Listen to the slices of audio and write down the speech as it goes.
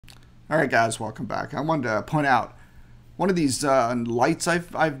All right, guys, welcome back. I wanted to point out one of these lights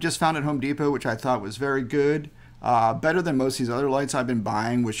I've just found at Home Depot, which I thought was very good. Better than most of these other lights I've been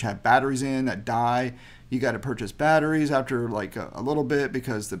buying, which have batteries in that die. You got to purchase batteries after like a little bit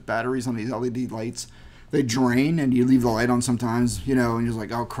because the batteries on these LED lights, they drain and you leave the light on sometimes, you know, and you're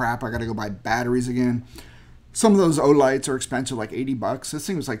like, oh crap, I got to go buy batteries again. Some of those O lights are expensive, like 80 bucks. This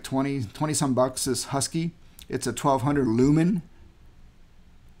thing was like 20 some bucks, this Husky. It's a 1200 lumen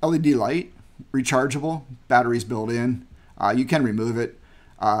LED light, rechargeable, batteries built in. You can remove it.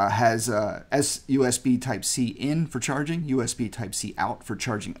 Has USB Type-C in for charging, USB Type-C out for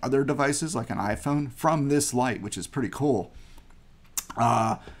charging other devices like an iPhone from this light, which is pretty cool.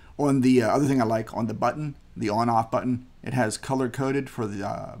 On the other thing I like, on the button, the on-off button, it has color-coded for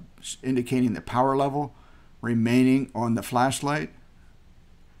the indicating the power level remaining on the flashlight.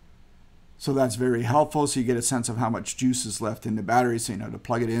 So that's very helpful, so you get a sense of how much juice is left in the battery, so you know to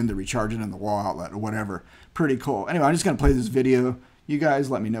plug it in, to recharge it in the wall outlet or whatever. Pretty cool. Anyway, I'm just going to play this video. You guys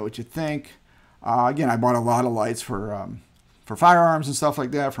let me know what you think. Again, I bought a lot of lights for firearms and stuff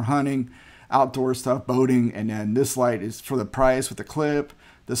like that, for hunting, outdoor stuff, boating, and then this light is for the price with the clip,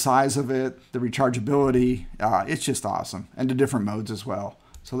 the size of it, the rechargeability. It's just awesome, and the different modes as well.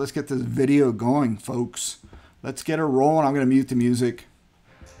 So let's get this video going, folks. Let's get her rolling. I'm going to mute the music.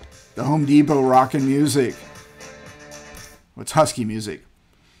 The Home Depot rockin' music. It's Husky music.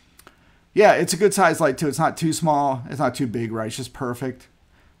 Yeah, it's a good size light too. It's not too small. It's not too big, right? It's just perfect.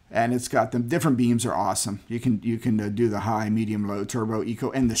 And it's got them different beams are awesome. You can do the high, medium, low, turbo,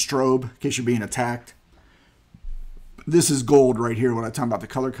 eco, and the strobe in case you're being attacked. This is gold right here when I'm talking about the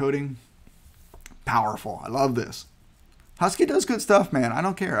color coding. Powerful. I love this. Husky does good stuff, man. I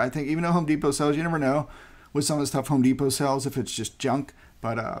don't care. I think even though Home Depot sells, you never know with some of the stuff Home Depot sells if it's just junk.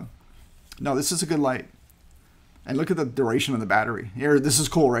 But no, this is a good light. And look at the duration of the battery. Here, this is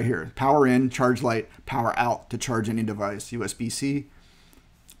cool right here. Power in, charge light, power out to charge any device. USB-C.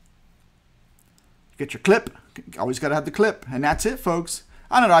 Get your clip. Always got to have the clip. And that's it, folks.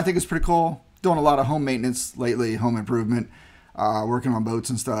 I don't know. I think it's pretty cool. Doing a lot of home maintenance lately, home improvement, working on boats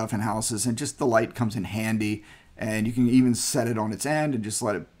and stuff and houses. And just the light comes in handy. And you can even set it on its end and just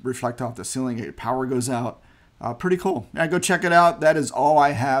let it reflect off the ceiling. Your power goes out. Pretty cool. Yeah, go check it out. That is all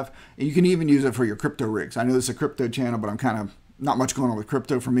I have. And you can even use it for your crypto rigs. I know this is a crypto channel, but I'm kind of not much going on with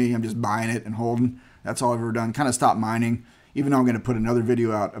crypto for me. I'm just buying it and holding. That's all I've ever done. Kind of stopped mining, even though I'm going to put another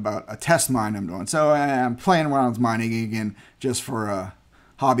video out about a test mine I'm doing. So I'm playing around with mining again just for a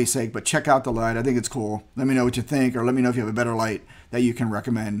hobby sake. But check out the light. I think it's cool. Let me know what you think, or let me know if you have a better light that you can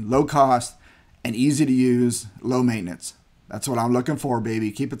recommend. Low cost and easy to use, low maintenance. That's what I'm looking for, baby.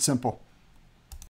 Keep it simple.